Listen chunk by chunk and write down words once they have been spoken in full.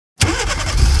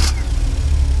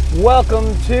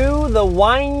Welcome to the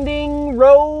Winding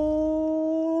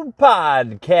Road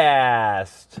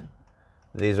Podcast.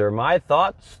 These are my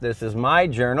thoughts. This is my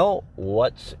journal.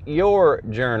 What's your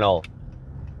journal?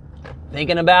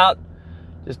 Thinking about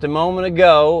just a moment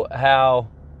ago how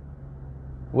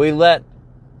we let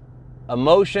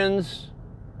emotions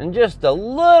and just the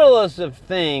littlest of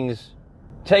things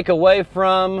take away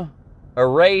from,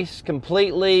 erase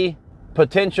completely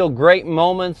potential great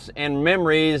moments and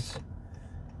memories,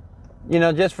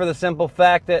 just for the simple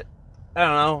fact that,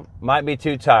 might be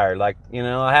too tired. I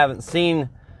haven't seen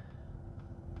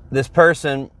this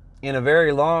person in a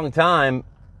very long time,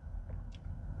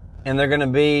 and they're going to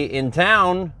be in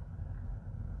town,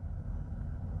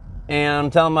 and I'm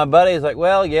telling my buddies, I'd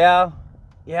like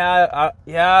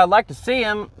to see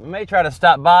him. I may try to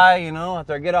stop by,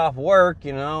 after I get off work,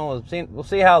 we'll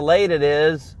see how late it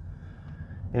is,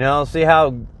 see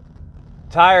how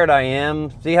tired I am,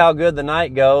 see how good the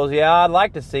night goes. Yeah, I'd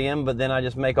like to see him, but then I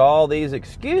just make all these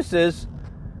excuses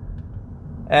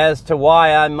as to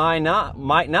why I might not,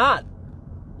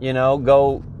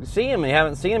 go see him. You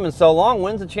haven't seen him in so long.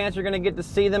 When's the chance you're going to get to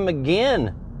see them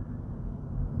again?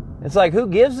 It's like, who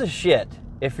gives a shit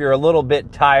if you're a little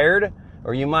bit tired,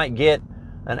 or you might get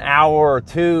an hour or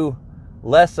two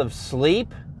less of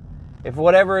sleep? If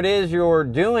whatever it is you're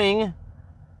doing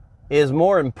is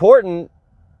more important,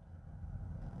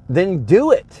 then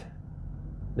do it.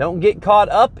 Don't get caught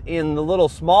up in the little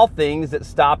small things that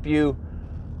stop you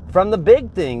from the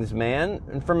big things, man,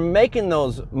 and from making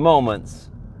those moments.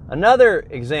 Another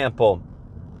example.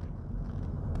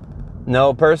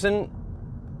 No person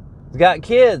has got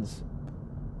kids,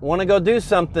 want to go do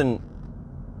something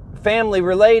family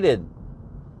related.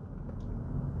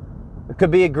 It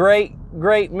could be a great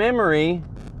memory,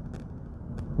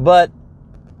 but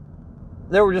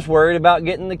they were just worried about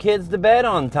getting the kids to bed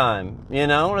on time,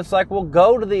 and it's like, well,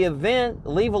 go to the event,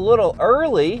 leave a little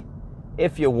early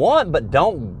if you want, but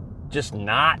don't just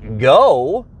not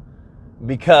go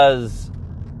because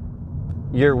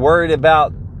you're worried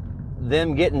about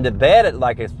them getting to bed at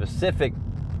like a specific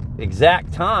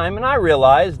exact time. And I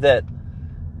realize that,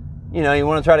 you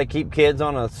want to try to keep kids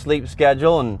on a sleep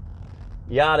schedule and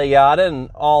yada yada and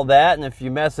all that, and if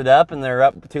you mess it up and they're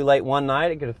up too late one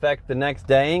night, it could affect the next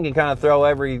day and can kind of throw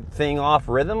everything off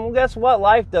rhythm. Well, guess what?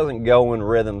 Life doesn't go in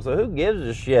rhythm, so who gives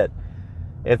a shit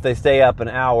if they stay up an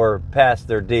hour past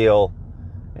their deal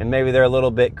and maybe they're a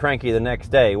little bit cranky the next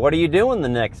day? What are you doing the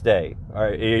next day? Or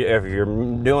if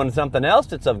you're doing something else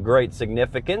that's of great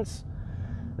significance,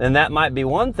 then that might be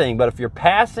one thing. But if you're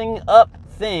passing up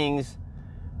things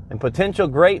and potential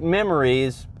great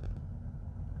memories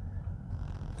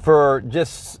for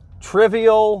just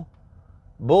trivial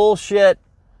bullshit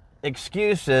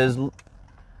excuses,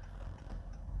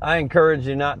 I encourage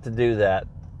you not to do that.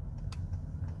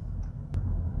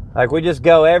 Like, we just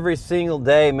go every single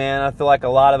day, man. I feel like a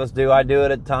lot of us do. I do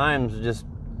it at times, just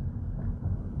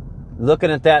looking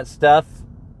at that stuff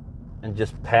and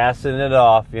just passing it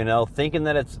off, thinking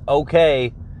that it's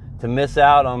okay to miss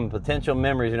out on potential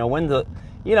memories. You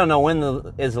don't know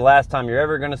when is the last time you're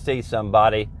ever going to see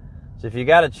somebody. So if you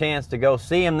got a chance to go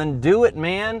see them, then do it,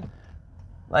 man.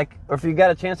 Or if you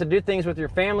got a chance to do things with your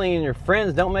family and your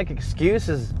friends, don't make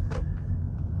excuses.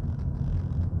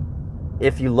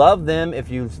 If you love them, if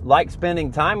you like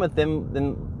spending time with them,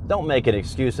 then don't make an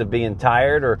excuse of being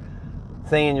tired or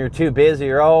saying you're too busy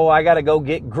or, I got to go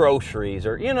get groceries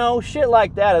or, shit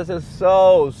like that. It's just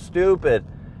so stupid.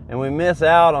 And we miss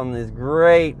out on these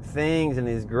great things and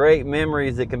these great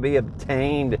memories that can be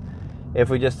obtained if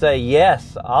we just say,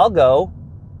 yes, I'll go.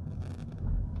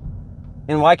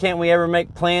 And why can't we ever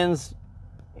make plans?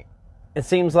 It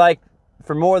seems like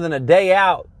for more than a day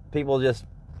out, people just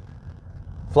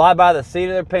fly by the seat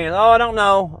of their pants. I don't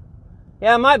know.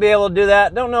 Yeah, I might be able to do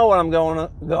that. Don't know what I'm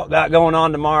got going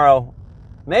on tomorrow.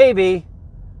 Maybe.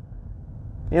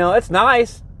 It's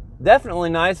nice.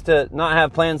 Definitely nice to not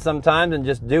have plans sometimes and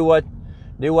just do what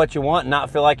you want and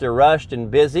not feel like you're rushed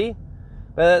and busy.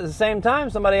 But at the same time,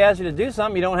 somebody asks you to do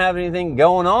something, you don't have anything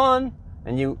going on,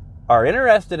 and you are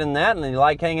interested in that, and you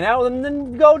like hanging out with them,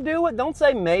 then go do it. Don't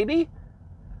say maybe.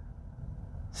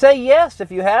 Say yes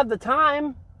if you have the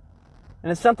time, and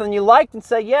it's something you like, then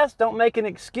say yes. Don't make an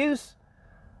excuse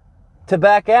to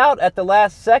back out at the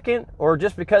last second, or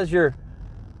just because you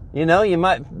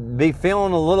might be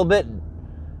feeling a little bit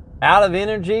out of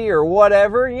energy or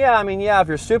whatever. If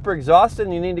you're super exhausted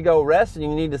and you need to go rest and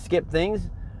you need to skip things,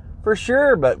 for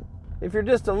sure. But if you're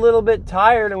just a little bit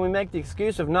tired and we make the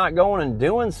excuse of not going and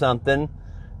doing something,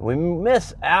 we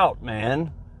miss out,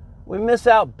 man. We miss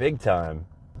out big time.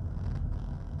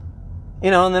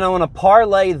 And then I want to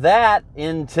parlay that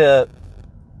into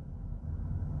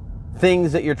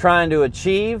things that you're trying to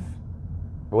achieve,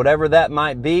 whatever that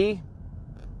might be,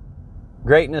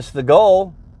 greatness the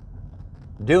goal,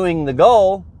 doing the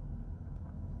goal,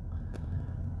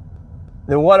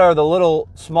 then what are the little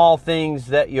small things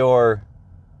that you're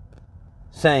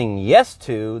saying yes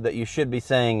to that you should be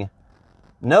saying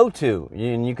no to?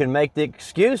 And you can make the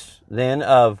excuse then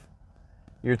of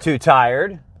you're too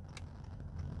tired,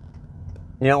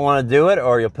 you don't want to do it,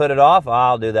 or you'll put it off.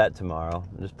 I'll do that tomorrow.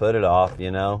 Just put it off,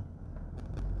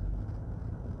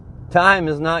 Time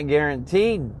is not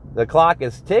guaranteed. The clock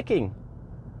is ticking.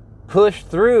 Push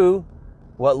through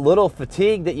what little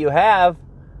fatigue that you have.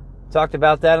 Talked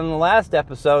about that in the last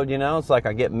episode, It's like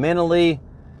I get mentally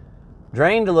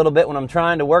drained a little bit when I'm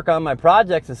trying to work on my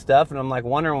projects and stuff, and I'm like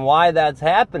wondering why that's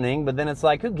happening, but then it's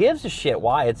like, who gives a shit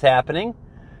why it's happening?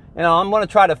 I'm going to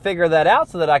try to figure that out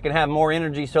so that I can have more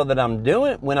energy so that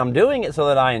when I'm doing it, so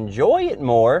that I enjoy it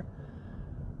more.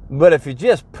 But if you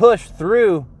just push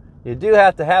through, you do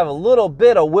have to have a little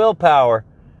bit of willpower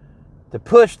to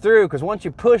push through, because once you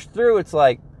push through, it's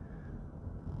like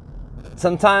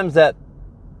sometimes that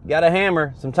you got a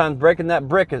hammer, sometimes breaking that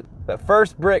brick, that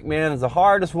first brick, man, is the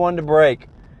hardest one to break.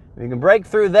 If you can break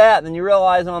through that, then you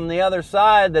realize on the other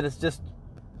side that it's just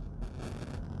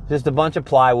a bunch of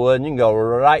plywood, and you can go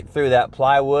right through that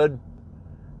plywood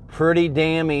pretty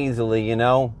damn easily,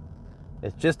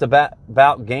 It's just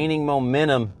about gaining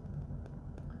momentum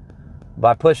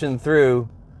by pushing through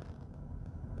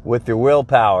with your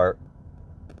willpower.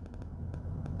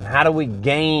 How do we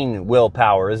gain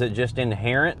willpower? Is it just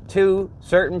inherent to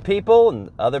certain people and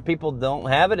other people don't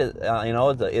have it?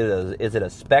 Is it a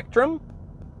spectrum?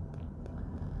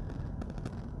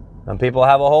 Some people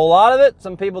have a whole lot of it.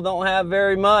 Some people don't have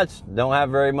very much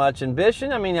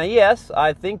ambition. I mean, yes,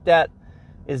 I think that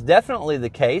is definitely the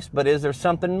case, but is there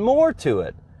something more to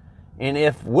it? And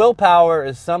if willpower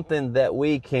is something that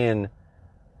we can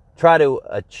try to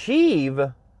achieve,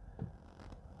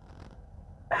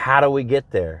 how do we get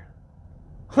there?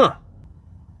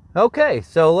 Okay,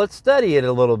 so let's study it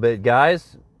a little bit,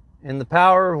 guys. In the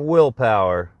power of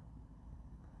willpower.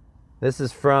 This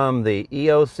is from the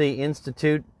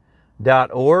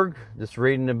EOCinstitute.org. Just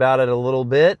reading about it a little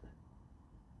bit.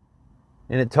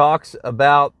 And it talks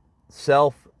about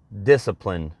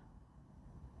self-discipline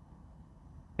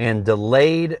and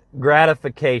delayed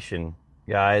gratification,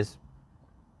 guys.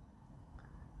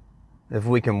 If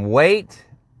we can wait,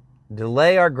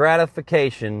 delay our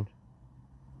gratification,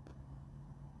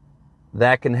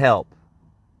 that can help.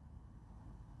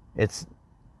 It's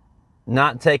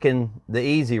not taking the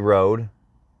easy road.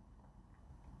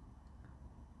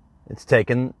 It's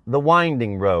taking the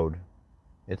winding road.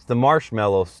 It's the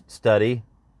marshmallow study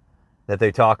that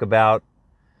they talk about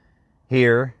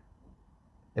here.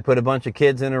 They put a bunch of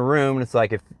kids in a room, and it's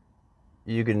like, if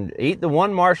you can eat the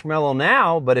one marshmallow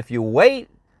now, but if you wait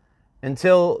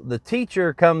until the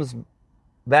teacher comes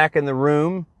back in the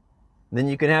room, then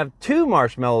you can have 2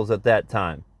 marshmallows at that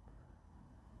time.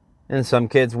 And some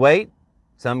kids wait,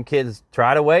 some kids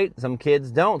try to wait, some kids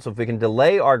don't. So if we can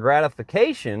delay our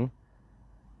gratification,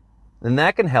 then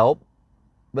that can help.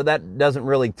 But that doesn't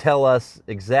really tell us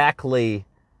exactly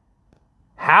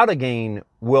how to gain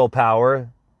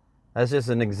willpower. That's just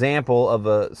an example of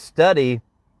a study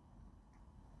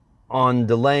on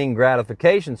delaying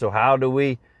gratification. So how do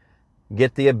we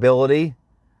get the ability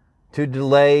to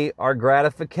delay our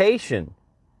gratification?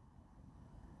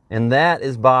 And that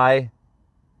is by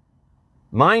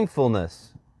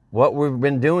mindfulness. What we've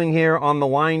been doing here on the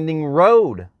winding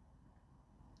road.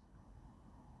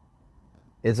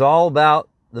 It's all about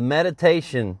the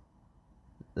meditation.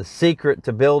 The secret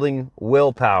to building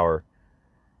willpower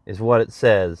is what it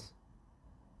says.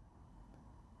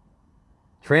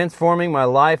 Transforming my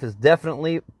life is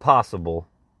definitely possible.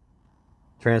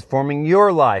 Transforming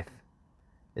your life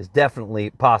is definitely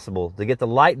possible. To get the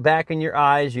light back in your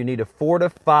eyes, you need to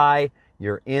fortify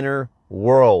your inner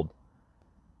world.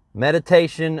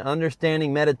 Meditation,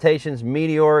 understanding meditation's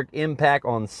meteoric impact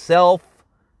on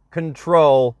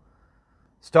self-control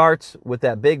starts with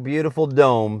that big, beautiful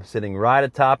dome sitting right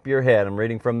atop your head. I'm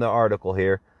reading from the article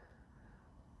here.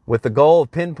 With the goal of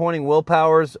pinpointing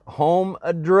willpower's home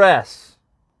address.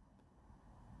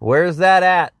 Where's that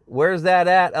at? Where's that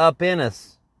at up in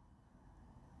us?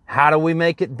 How do we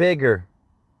make it bigger?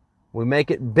 We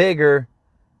make it bigger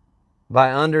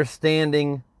by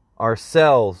understanding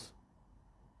ourselves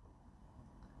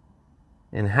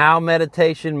and how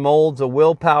meditation molds a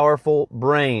willpowerful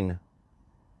brain.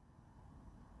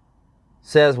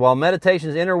 Says, while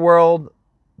meditation's inner world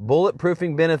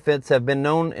bulletproofing benefits have been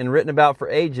known and written about for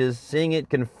ages, seeing it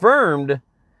confirmed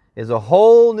is a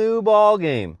whole new ball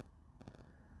game.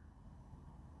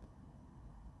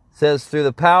 says, through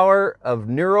the power of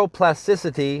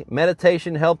neuroplasticity,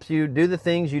 meditation helps you do the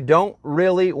things you don't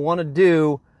really want to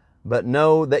do, but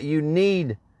know that you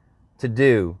need to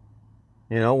do.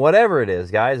 You know, whatever it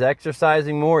is, guys,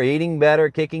 exercising more, eating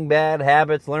better, kicking bad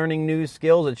habits, learning new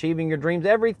skills, achieving your dreams,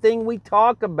 everything we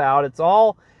talk about, it's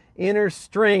all inner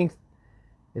strength.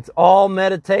 It's all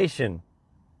meditation.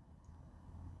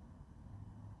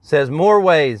 Says more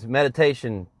ways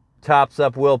meditation tops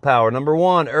up willpower. Number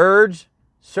 1, urge,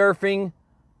 surfing,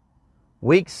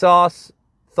 weak sauce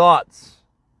thoughts.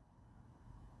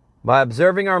 By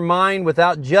observing our mind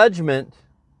without judgment,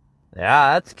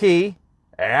 that's key.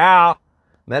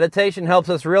 Meditation helps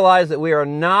us realize that we are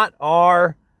not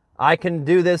our I can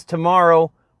do this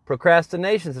tomorrow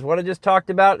procrastination. This is what I just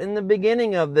talked about in the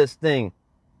beginning of this thing.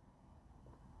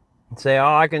 Say,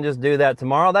 I can just do that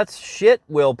tomorrow. That's shit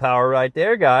willpower right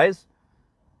there, guys.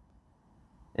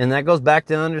 And that goes back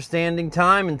to understanding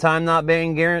time and time not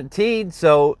being guaranteed.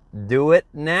 So do it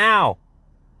now.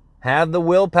 Have the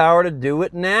willpower to do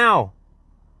it now.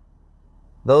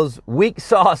 Those weak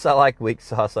sauce, I like weak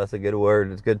sauce. That's a good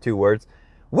word. It's good 2 words.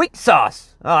 Weak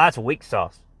sauce. Oh, that's weak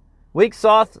sauce. Weak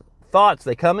sauce thoughts,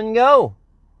 they come and go.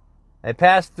 They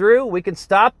pass through. We can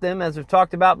stop them, as we've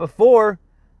talked about before,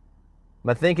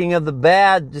 by thinking of the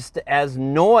bad just as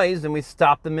noise, and we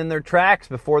stop them in their tracks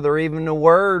before they're even a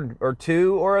word or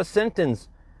 2 or a sentence.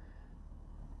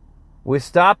 We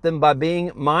stop them by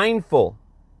being mindful.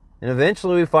 And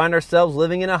eventually we find ourselves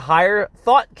living in a higher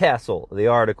thought castle, the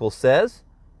article says.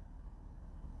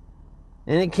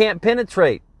 And it can't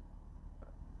penetrate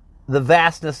the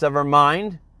vastness of our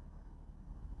mind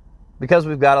because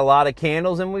we've got a lot of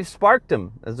candles and we've sparked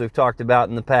them, as we've talked about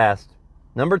in the past.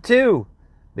 Number 2,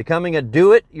 becoming a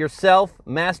do-it-yourself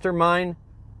mastermind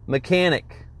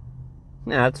mechanic.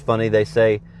 Now, that's funny, they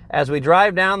say. As we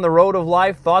drive down the road of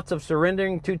life, thoughts of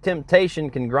surrendering to temptation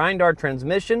can grind our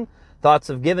transmission. Thoughts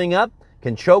of giving up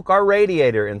can choke our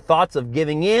radiator, and thoughts of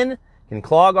giving in can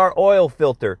clog our oil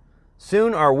filter.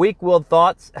 Soon our weak-willed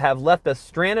thoughts have left us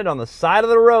stranded on the side of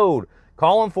the road,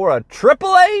 calling for a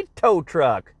AAA tow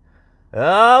truck.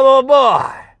 Oh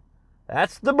boy,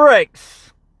 that's the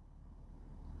brakes.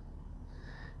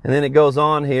 And then it goes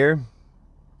on here.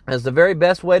 As the very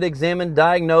best way to examine,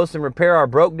 diagnose, and repair our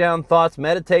broke-down thoughts,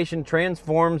 meditation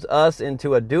transforms us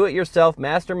into a do-it-yourself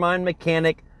mastermind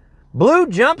mechanic, blue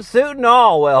jumpsuit and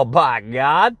all. Well, by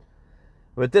God.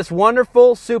 With this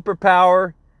wonderful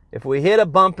superpower, if we hit a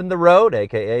bump in the road,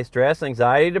 aka stress,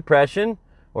 anxiety, depression,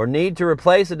 or need to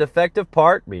replace a defective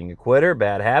part, being a quitter,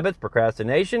 bad habits,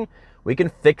 procrastination, we can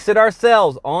fix it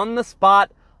ourselves on the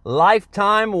spot,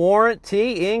 lifetime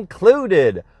warranty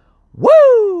included.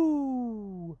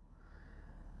 Woo!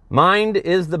 Mind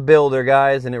is the builder,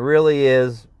 guys, and it really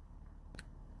is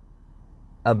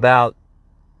about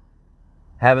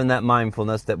having that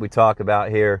mindfulness that we talk about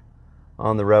here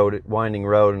on the road, winding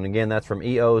road. And again, that's from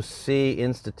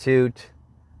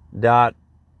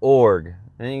eocinstitute.org.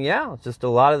 And yeah, it's just a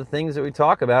lot of the things that we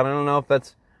talk about. I don't know if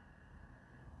that's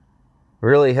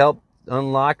really helped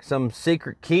unlock some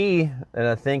secret key that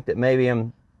I think that maybe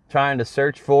I'm trying to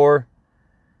search for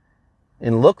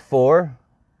and look for.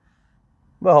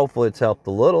 But hopefully it's helped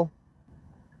a little.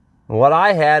 What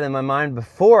I had in my mind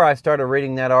before I started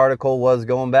reading that article was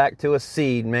going back to a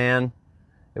seed, man.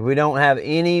 If we don't have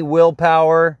any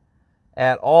willpower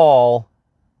at all,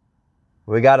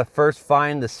 we got to first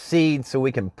find the seed so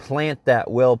we can plant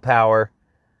that willpower.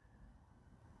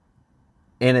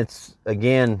 And it's,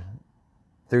 again,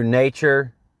 through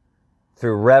nature,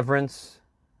 through reverence,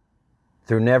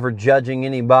 through never judging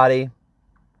anybody,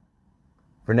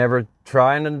 for never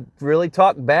trying to really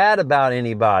talk bad about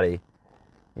anybody.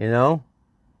 You know,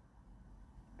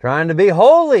 trying to be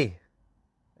holy,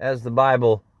 as the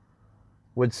Bible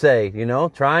would say, you know,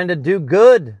 trying to do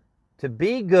good, to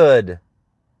be good.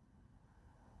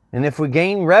 And if we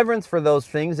gain reverence for those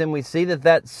things, then we see that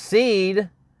that seed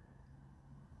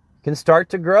can start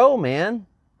to grow, man.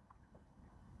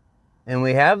 And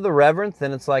we have the reverence,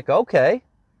 then it's like, okay,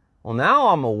 well, now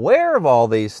I'm aware of all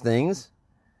these things.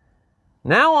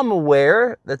 Now I'm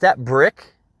aware that that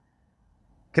brick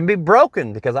can be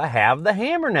broken because I have the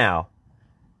hammer now.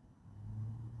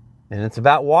 And it's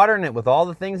about watering it with all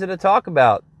the things that I talk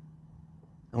about.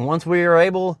 And once we are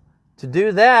able to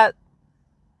do that,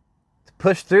 to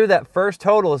push through that first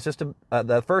hurdle, it's just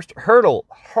the first hurdle.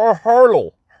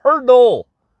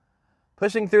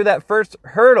 Pushing through that first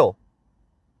hurdle.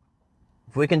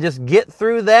 If we can just get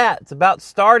through that, it's about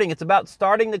starting. It's about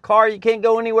starting the car. You can't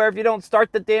go anywhere if you don't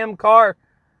start the damn car.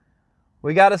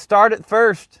 We got to start it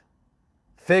first.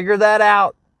 Figure that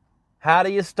out. How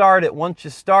do you start it? Once you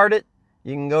start it,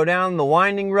 you can go down the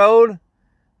winding road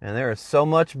And there is so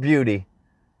much beauty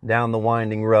down the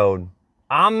winding road.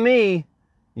 I'm me,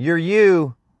 you're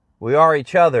you, we are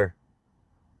each other.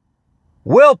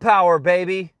 Willpower,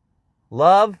 baby.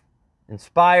 Love,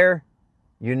 inspire,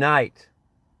 unite.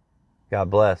 God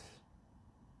bless.